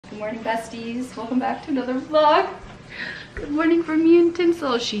morning, besties. Welcome back to another vlog. Good morning from me and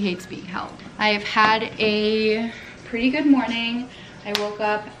Tinsel. She hates being held. I have had a pretty good morning. I woke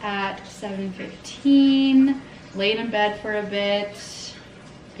up at 7:15, laid in bed for a bit.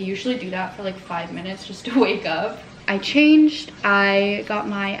 I usually do that for like 5 minutes just to wake up. I changed, I got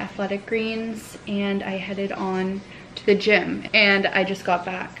my athletic greens, and I headed on to the gym. And I just got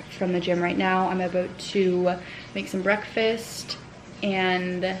back from the gym right now. I'm about to make some breakfast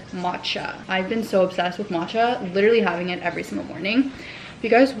and matcha. I've been so obsessed with matcha, literally having it every single morning. If you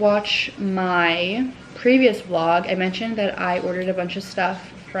guys watch my previous vlog, I mentioned that I ordered a bunch of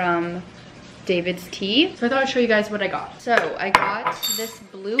stuff from David's Tea. So I thought I'd show you guys what I got. So I got this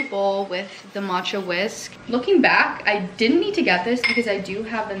blue bowl with the matcha whisk. Looking back, I didn't need to get this because I do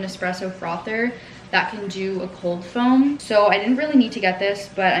have an espresso frother that can do a cold foam. So I didn't really need to get this,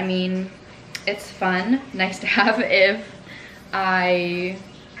 but I mean, it's fun, nice to have if I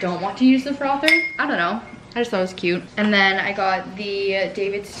don't want to use the frother. I don't know, I just thought it was cute. And then I got the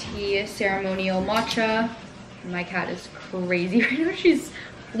David's Tea ceremonial matcha. My cat is crazy right now. She's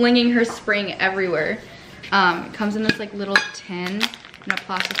flinging her spring everywhere. It comes in this like little tin in a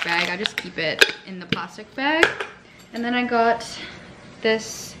plastic bag. I just keep it in the plastic bag. And then I got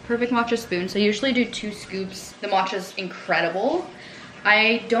this perfect matcha spoon. So I usually do 2 scoops. The matcha's incredible.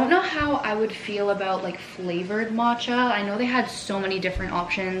 I don't know how I would feel about like flavored matcha. I know they had so many different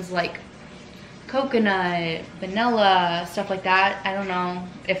options like coconut, vanilla, stuff like that. I don't know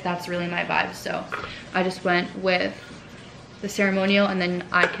if that's really my vibe. So I just went with the ceremonial, and then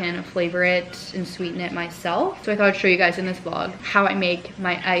I can flavor it and sweeten it myself. So I thought I'd show you guys in this vlog how I make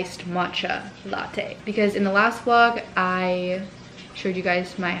my iced matcha latte. Because in the last vlog, I showed you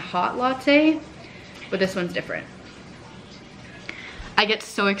guys my hot latte, but this one's different. I get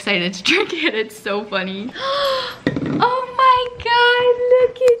so excited to drink it, it's so funny. Oh my God,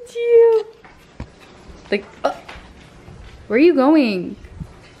 look at you. Like, where are you going?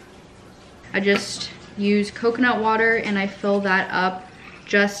 I just use coconut water and I fill that up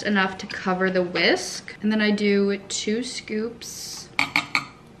just enough to cover the whisk. And then I do 2 scoops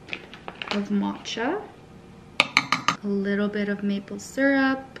of matcha, a little bit of maple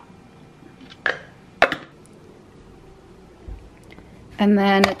syrup, and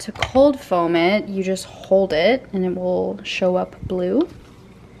then to cold foam it, you just hold it and it will show up blue.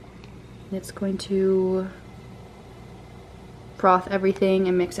 It's going to froth everything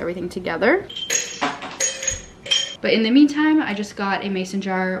and mix everything together. But in the meantime, I just got a mason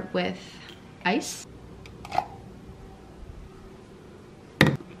jar with ice.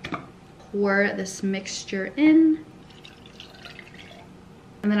 Pour this mixture in.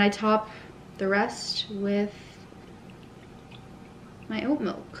 And then I top the rest with my oat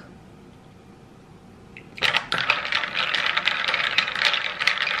milk.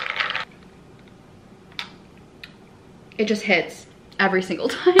 It just hits every single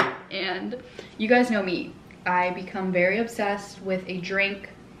time. And you guys know me. I become very obsessed with a drink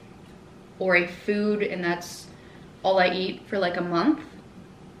or a food, and that's all I eat for like a month.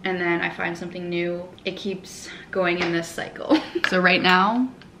 And then I find something new. It keeps going in this cycle. So right now,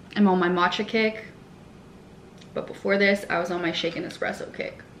 I'm on my matcha kick. But before this, I was on my shaken espresso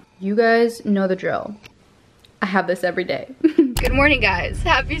kick. You guys know the drill. I have this every day. Good morning, guys.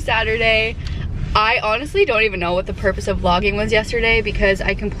 Happy Saturday. I honestly don't even know what the purpose of vlogging was yesterday because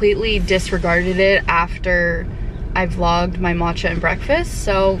I completely disregarded it after I vlogged my matcha and breakfast.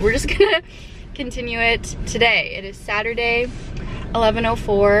 So we're just gonna continue it today. It is Saturday,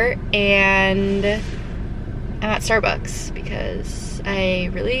 11:04, and I'm at Starbucks because I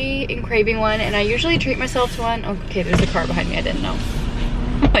really am craving one, and I usually treat myself to one. Okay, there's a car behind me, I didn't know.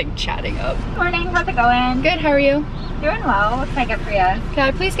 I'm like chatting up. Morning, how's it going? Good, how are you? Doing well. What can I get for you? Can I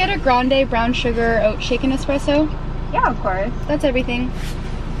please get a grande brown sugar oat shaken espresso? Yeah, of course. That's everything.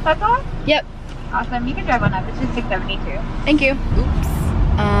 That's all? Yep. Awesome. You can drive on up. It's just $6.72. Thank you. Oops.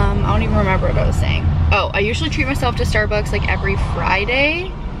 I don't even remember what I was saying. Oh, I usually treat myself to Starbucks like every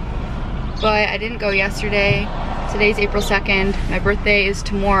Friday, but I didn't go yesterday. Today's April 2nd. My birthday is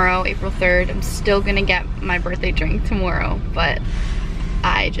tomorrow, April 3rd. I'm still gonna get my birthday drink tomorrow, but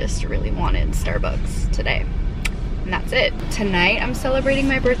I just really wanted Starbucks today. And that's it. Tonight I'm celebrating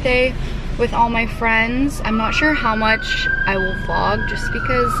my birthday with all my friends. I'm not sure how much I will vlog just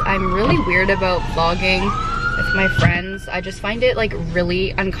because I'm really weird about vlogging with my friends. I just find it like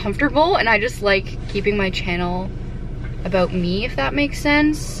really uncomfortable, and I just like keeping my channel about me, if that makes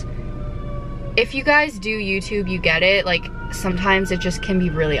sense. If you guys do YouTube, you get it. Like sometimes it just can be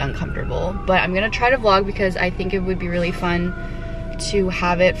really uncomfortable, but I'm gonna try to vlog because I think it would be really fun to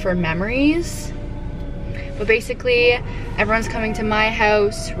have it for memories. But basically, everyone's coming to my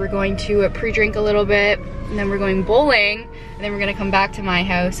house. We're going to pre-drink a little bit, and then we're going bowling, and then we're gonna come back to my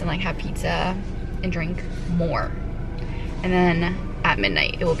house and like have pizza and drink more. And then at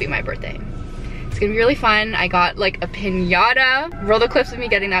midnight, it will be my birthday. It's gonna be really fun. I got like a piñata. Roll the clips of me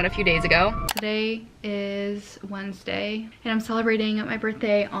getting that a few days ago. Today is Wednesday, and I'm celebrating my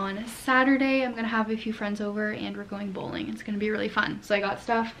birthday on Saturday. I'm gonna have a few friends over and we're going bowling. It's gonna be really fun. So I got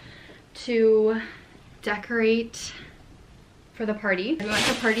stuff to decorate for the party. We went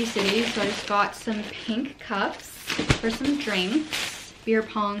to Party City, so I just got some pink cups for some drinks, beer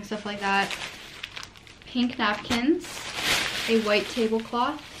pong, stuff like that. Pink napkins, a white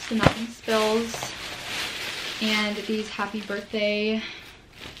tablecloth so nothing spills, and these happy birthday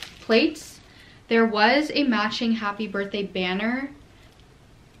plates. There was a matching happy birthday banner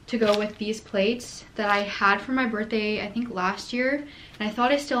to go with these plates that I had for my birthday, I think last year, and I thought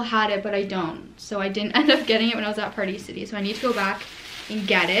I still had it, but I don't. So I didn't end up getting it when I was at Party City, so I need to go back and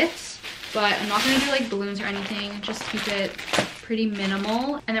get it. But I'm not gonna do like balloons or anything, just keep it pretty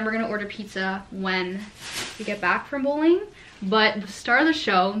minimal. And then we're gonna order pizza when we get back from bowling. But the star of the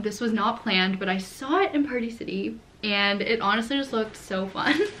show, this was not planned, but I saw it in Party City and it honestly just looked so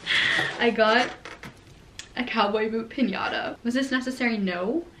fun. I got a cowboy boot piñata. Was this necessary?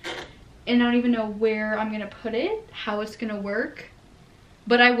 No. And I don't even know where I'm gonna put it, how it's gonna work,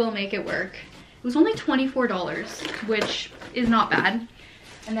 but I will make it work. It was only $24, which is not bad.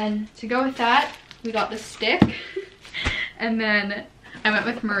 And then to go with that, we got the stick. And then I went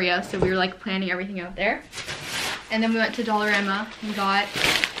with Maria, so we were like planning everything out there. And then we went to Dollarama and got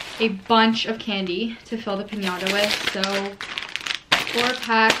a bunch of candy to fill the piñata with. So 4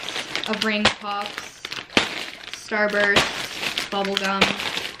 packs of Ring Pops, Starburst, bubblegum,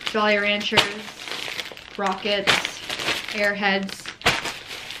 Jolly Ranchers, Rockets, Airheads,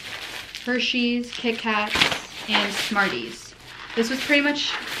 Hershey's, Kit Kats, and Smarties. This was pretty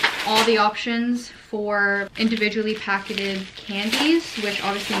much all the options for individually packeted candies, which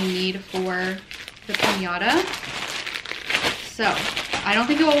obviously you need for the piñata. So I don't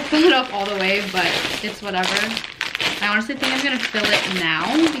think it will fill it up all the way, but it's whatever. I honestly think I'm gonna fill it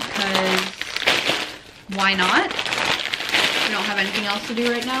now because why not? We don't have anything else to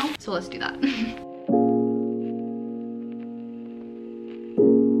do right now, so let's do that.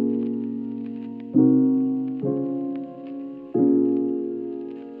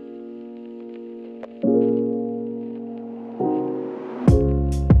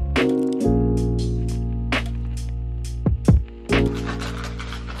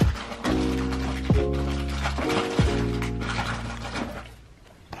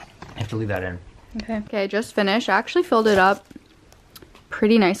 To leave that in. Okay, I just finished. I actually filled it up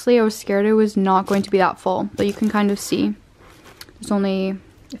pretty nicely. I was scared it was not going to be that full, but you can kind of see there's only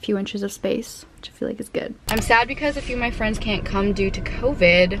a few inches of space, which I feel like is good. I'm sad because a few of my friends can't come due to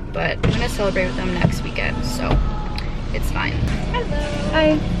COVID, but I'm gonna celebrate with them next weekend, so it's fine. Hello.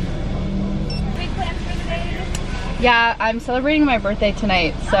 Hi. Big plans for the day? Yeah, I'm celebrating my birthday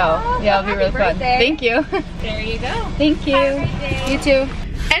tonight, so yeah, it'll be really fun. Thank you. There you go. Thank you. Have a great day. You too.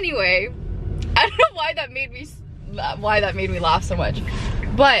 Anyway, I don't know why that made me laugh so much,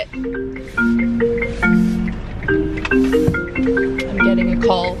 but I'm getting a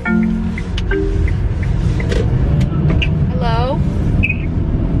call. Hello?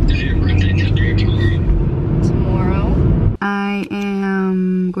 Tomorrow. I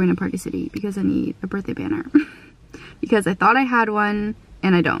am going to Party City because I need a birthday banner. Because I thought I had one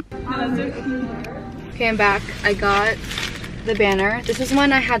and I don't. Okay, I'm back. I got the banner. This is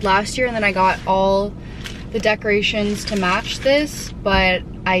one I had last year, and then I got all the decorations to match this, but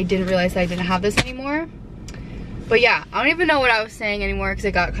I didn't realize that I didn't have this anymore. But yeah, I don't even know what I was saying anymore because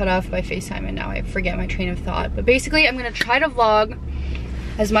it got cut off by FaceTime and now I forget my train of thought. But basically, I'm gonna try to vlog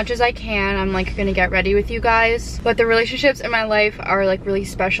as much as I can. I'm like gonna get ready with you guys, but the relationships in my life are like really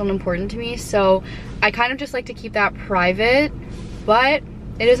special and important to me, so I kind of just like to keep that private. But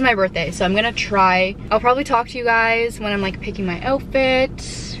it is my birthday, so I'm gonna try. I'll probably talk to you guys when I'm like picking my outfit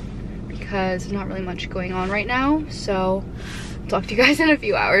because there's not really much going on right now, so I'll talk to you guys in a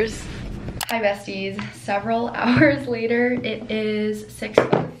few hours. Hi besties, several hours later. It is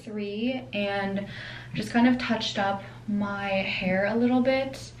 6:03 and I just kind of touched up my hair a little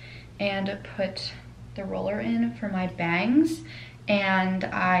bit and put the roller in for my bangs, and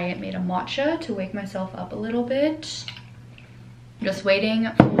I made a matcha to wake myself up a little bit. Just waiting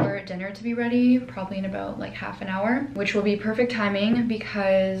for dinner to be ready, probably in about like half an hour, which will be perfect timing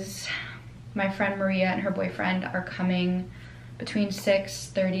because my friend Maria and her boyfriend are coming between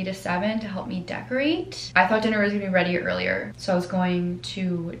 6:30 to 7 to help me decorate. I thought dinner was gonna be ready earlier, so I was going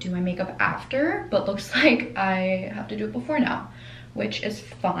to do my makeup after, but looks like I have to do it before now, which is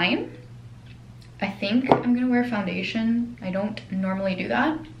fine. I think I'm gonna wear foundation. I don't normally do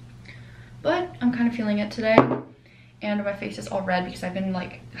that, but I'm kind of feeling it today. And my face is all red because I've been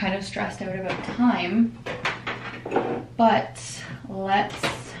like kind of stressed out about time. But let's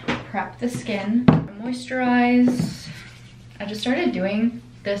prep the skin. Moisturize. I just started doing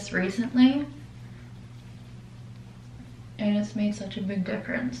this recently and it's made such a big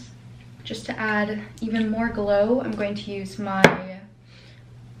difference. Just to add even more glow, I'm going to use my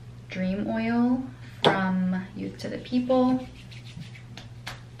Dream Oil from Youth to the People.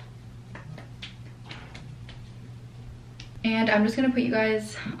 And I'm just gonna put you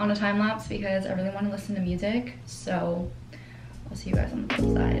guys on a time lapse because I really want to listen to music. So I'll see you guys on the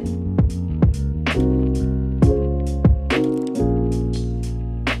flip side.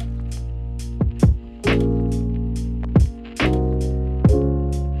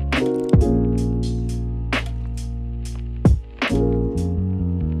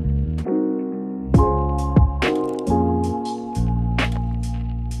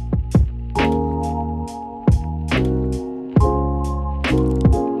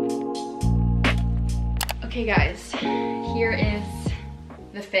 Okay guys, here is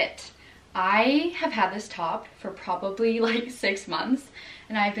the fit. I have had this top for probably like 6 months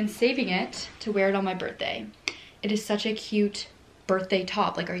and I've been saving it to wear it on my birthday. It is such a cute birthday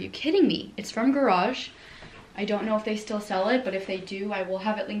top. Like, are you kidding me? It's from Garage. I don't know if they still sell it, but if they do, I will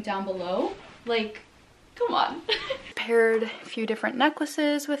have it linked down below. Like, come on. Paired a few different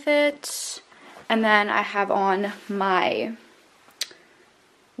necklaces with it. And then I have on my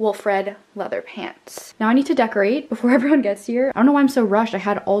wolf red leather pants. Now I need to decorate before everyone gets here. I don't know why I'm so rushed. I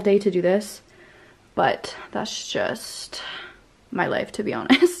had all day to do this, but that's just my life, to be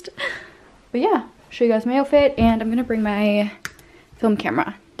honest. But yeah, show you guys my outfit, and I'm gonna bring my film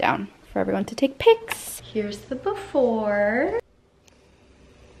camera down for everyone to take pics. Here's the before.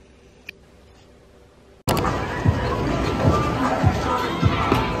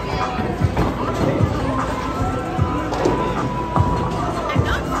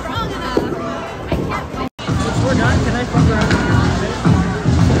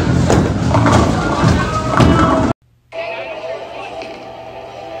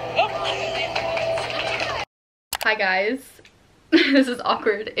 Hi guys, this is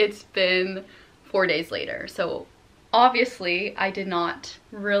awkward. It's been 4 days later, so obviously I did not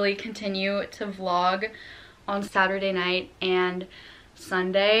really continue to vlog on Saturday night and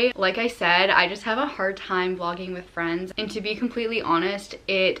Sunday. Like I said, I just have a hard time vlogging with friends, and to be completely honest,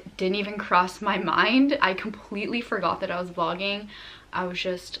 it didn't even cross my mind. I completely forgot that I was vlogging. I was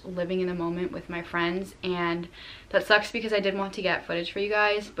just living in the moment with my friends, and that sucks because I did want to get footage for you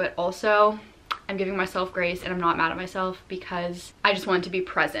guys, but also I'm giving myself grace and I'm not mad at myself because I just wanted to be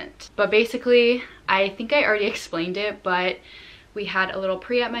present. But basically, I think I already explained it, but we had a little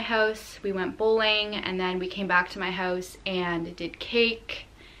pre at my house, we went bowling, and then we came back to my house and did cake,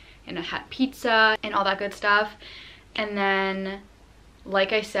 and I had pizza and all that good stuff. And then,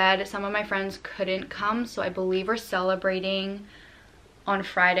 like I said, some of my friends couldn't come, so I believe we're celebrating on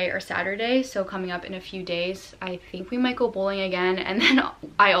Friday or Saturday, so coming up in a few days. I think we might go bowling again, and then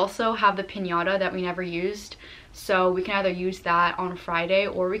I also have the piñata that we never used, so we can either use that on Friday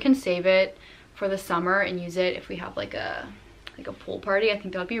or we can save it for the summer and use it if we have like a pool party. I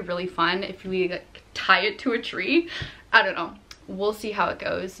think that would be really fun if we like tie it to a tree. I don't know, we'll see how it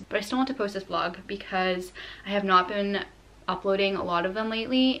goes. But I still want to post this vlog because I have not been uploading a lot of them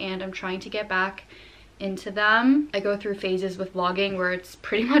lately, and I'm trying to get back into them. I go through phases with vlogging where it's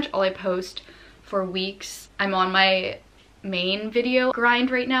pretty much all I post for weeks. I'm on my main video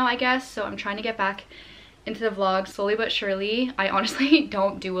grind right now, I guess, so I'm trying to get back into the vlog slowly but surely. I honestly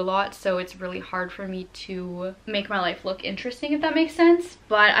don't do a lot, so it's really hard for me to make my life look interesting, if that makes sense.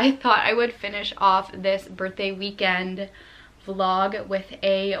 But I thought I would finish off this birthday weekend vlog with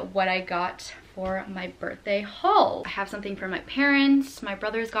a what I got for my birthday haul. I have something from my parents, my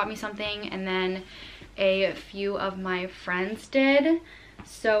brothers got me something, and then a few of my friends did.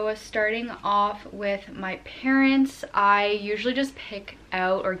 So starting off with my parents, I usually just pick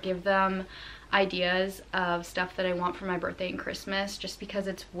out or give them ideas of stuff that I want for my birthday and Christmas, just because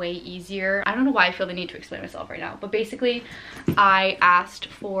it's way easier. I don't know why I feel the need to explain myself right now, but basically I asked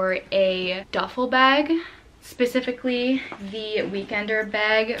for a duffel bag, specifically the Weekender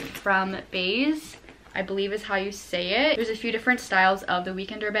bag from Baze, I believe is how you say it. There's a few different styles of the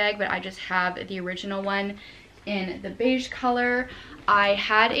Weekender bag, but I just have the original one, in the beige color. I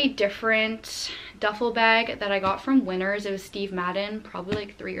had a different duffel bag that I got from Winners. It was Steve Madden, probably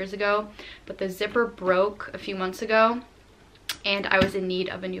like 3 years ago, but the zipper broke a few months ago and I was in need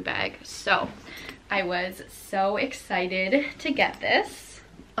of a new bag. So I was so excited to get this.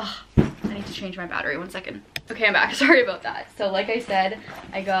 Ugh, I need to change my battery, 1 second. Okay, I'm back. Sorry about that. So like I said,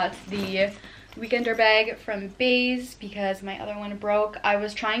 I got the weekender bag from Baze because my other one broke. I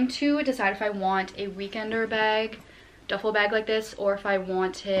was trying to decide if I want a weekender bag, duffel bag like this, or if I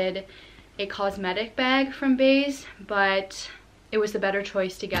wanted a cosmetic bag from Baze, but it was the better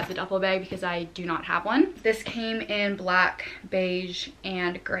choice to get the duffel bag because I do not have one. This came in black, beige,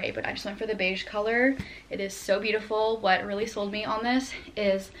 and gray, but I just went for the beige color. It is so beautiful. What really sold me on this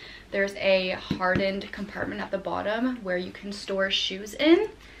is there's a hardened compartment at the bottom where you can store shoes in.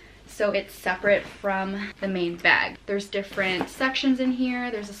 So it's separate from the main bag. There's different sections in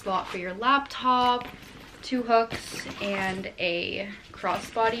here. There's a slot for your laptop, 2 hooks, and a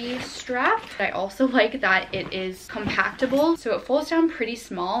crossbody strap. I also like that it is compactable, so it folds down pretty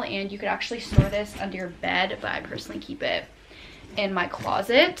small and you could actually store this under your bed, but I personally keep it in my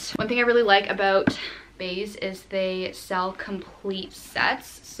closet. One thing I really like about Baze is they sell complete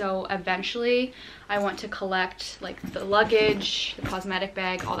sets, so eventually I want to collect like the luggage, the cosmetic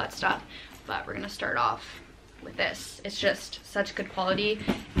bag, all that stuff, but we're gonna start off with this. It's just such good quality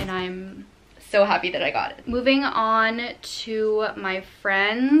and I'm so happy that I got it. Moving on to my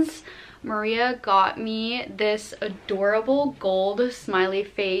friends, Maria got me this adorable gold smiley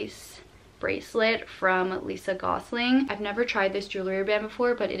face bracelet from Lisa Gosling. I've never tried this jewelry band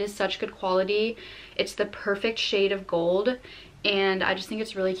before, but it is such good quality. It's the perfect shade of gold, and I just think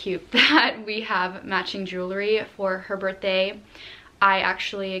it's really cute that we have matching jewelry for her birthday. I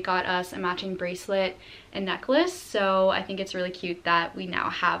actually got us a matching bracelet and necklace, so I think it's really cute that we now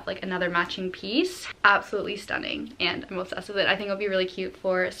have like another matching piece. Absolutely stunning, and I'm obsessed with it. I think it'll be really cute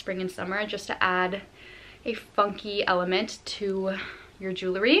for spring and summer just to add a funky element to your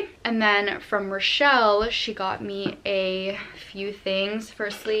jewelry. And then from Rochelle, she got me a few things.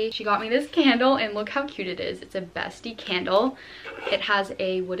 Firstly, she got me this candle, and look how cute it is. It's a bestie candle. It has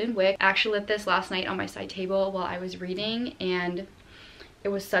a wooden wick. I actually lit this last night on my side table while I was reading, and it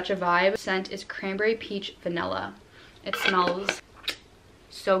was such a vibe. Scent is cranberry peach vanilla. It smells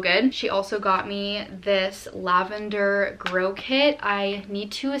so good. She also got me this lavender grow kit. I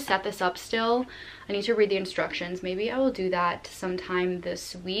need to set this up still. I need to read the instructions. Maybe I will do that sometime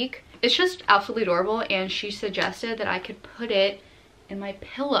this week. It's just absolutely adorable, and she suggested that I could put it in my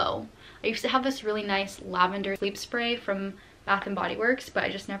pillow. I used to have this really nice lavender sleep spray from Bath & Body Works, but I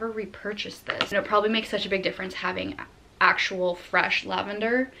just never repurchased this. And it probably makes such a big difference having actual fresh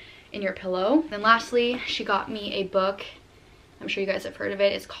lavender in your pillow. Then lastly, she got me a book. I'm sure you guys have heard of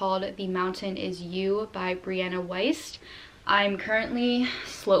it. It's called The Mountain Is You by Brianna Wiest. I'm currently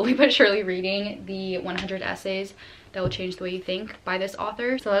slowly but surely reading the 100 essays that will change the way you think by this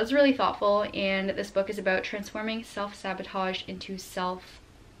author. So that was really thoughtful, and this book is about transforming self-sabotage into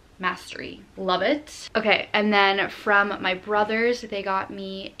self-mastery. Love it. Okay, and then from my brothers, they got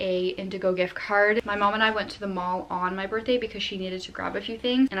me a Indigo gift card. My mom and I went to the mall on my birthday because she needed to grab a few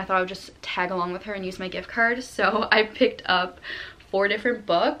things, and I thought I would just tag along with her and use my gift card. So I picked up 4 different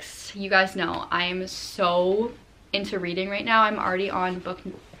books. You guys know I am so into reading right now. I'm already on book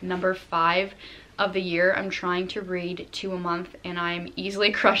number 5 of the year. I'm trying to read 2 a month, and I'm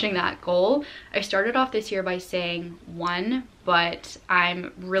easily crushing that goal. I started off this year by saying 1, but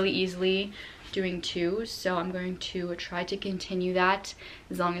I'm really easily doing 2, so I'm going to try to continue that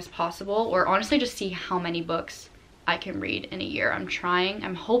as long as possible, or honestly just see how many books I can read in a year.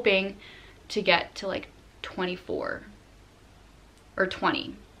 I'm hoping to get to like 24 or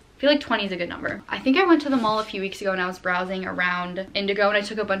 20. I feel like 20 is a good number. I think I went to the mall a few weeks ago and I was browsing around Indigo, and I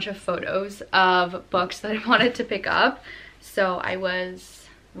took a bunch of photos of books that I wanted to pick up. So I was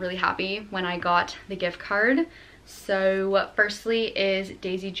really happy when I got the gift card. So firstly is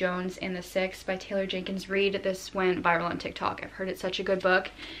Daisy Jones and the Six by Taylor Jenkins Reid. This went viral on TikTok. I've heard it's such a good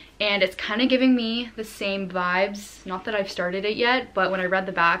book, and it's kind of giving me the same vibes. Not that I've started it yet, but when I read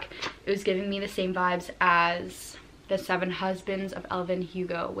the back, it was giving me the same vibes as The 7 Husbands of Evelyn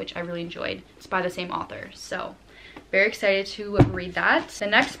Hugo, which I really enjoyed. It's by the same author, so very excited to read that. The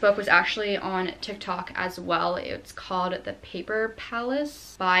next book was actually on TikTok as well. It's called The Paper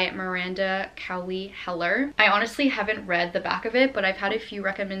Palace by Miranda Cowley Heller. I honestly haven't read the back of it, but I've had a few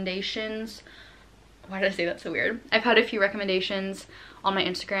recommendations. Why did I say that so weird? I've had a few recommendations on my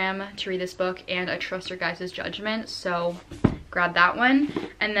Instagram to read this book, and I trust your guys' judgment, so grabbed that one.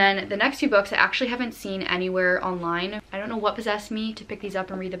 And then the next two books I actually haven't seen anywhere online. I don't know what possessed me to pick these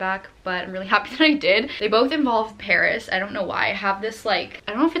up and read the back, but I'm really happy that I did. They both involve Paris. I don't know why. I have this like,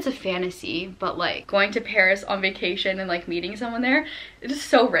 I don't know if it's a fantasy, but like going to Paris on vacation and like meeting someone there. It is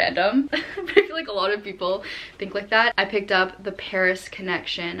so random. But I feel like a lot of people think like that. I picked up The Paris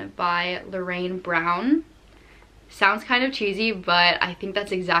Connection by Lorraine Brown. Sounds kind of cheesy, but I think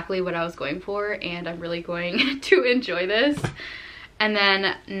that's exactly what I was going for, and I'm really going to enjoy this. And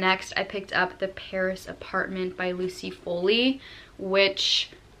then next I picked up The Paris Apartment by Lucy Foley, which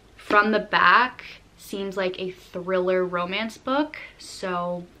from the back seems like a thriller romance book,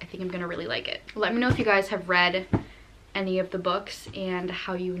 so I think I'm gonna really like it. Let me know if you guys have read any of the books and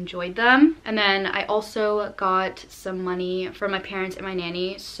how you enjoyed them. And then I also got some money from my parents and my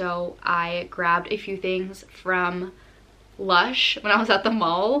nanny, so I grabbed a few things from Lush when I was at the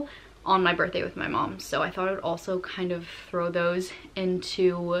mall on my birthday with my mom, so I thought I would also kind of throw those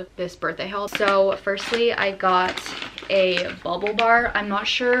into this birthday haul. So firstly I got a bubble bar. I'm not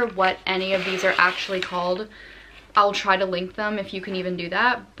sure what any of these are actually called. I'll try to link them if you can even do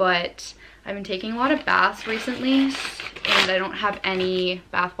that, but I've been taking a lot of baths recently and I don't have any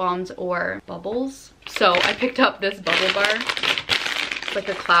bath bombs or bubbles. So I picked up this bubble bar. It's like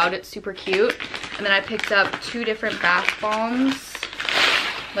a cloud, it's super cute. And then I picked up two different bath bombs.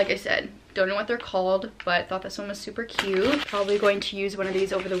 Like I said, don't know what they're called, but thought this one was super cute. Probably going to use one of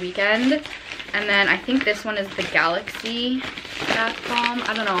these over the weekend. And then I think this one is the Galaxy bath bomb.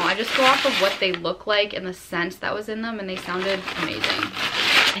 I don't know, I just go off of what they look like and the scent that was in them, and they sounded amazing.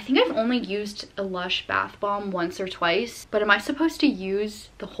 I think I've only used a Lush bath bomb once or twice, but am I supposed to use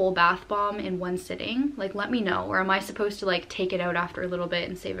the whole bath bomb in one sitting? Like, let me know. Or am I supposed to like take it out after a little bit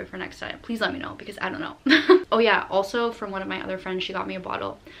and save it for next time? Please let me know, because I don't know. Oh yeah, also from one of my other friends, she got me a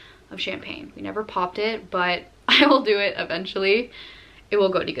bottle of champagne. We never popped it, but I will do it eventually. It will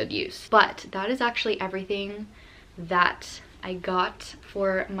go to good use. But that is actually everything that I got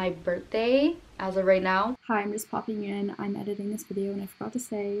for my birthday as of right now. Hi, I'm just popping in. I'm editing this video and I forgot to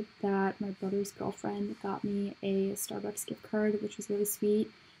say that my brother's girlfriend got me a Starbucks gift card, which was really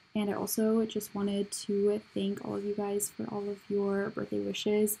sweet. And I also just wanted to thank all of you guys for all of your birthday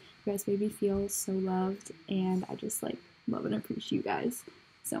wishes. You guys made me feel so loved, and I just like love and appreciate you guys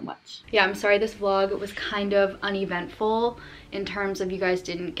so much. Yeah, I'm sorry this vlog was kind of uneventful in terms of you guys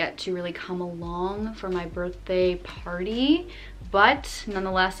didn't get to really come along for my birthday party, but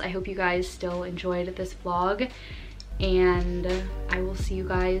nonetheless I hope you guys still enjoyed this vlog, and I will see you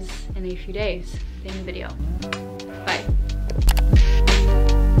guys in a few days in the video.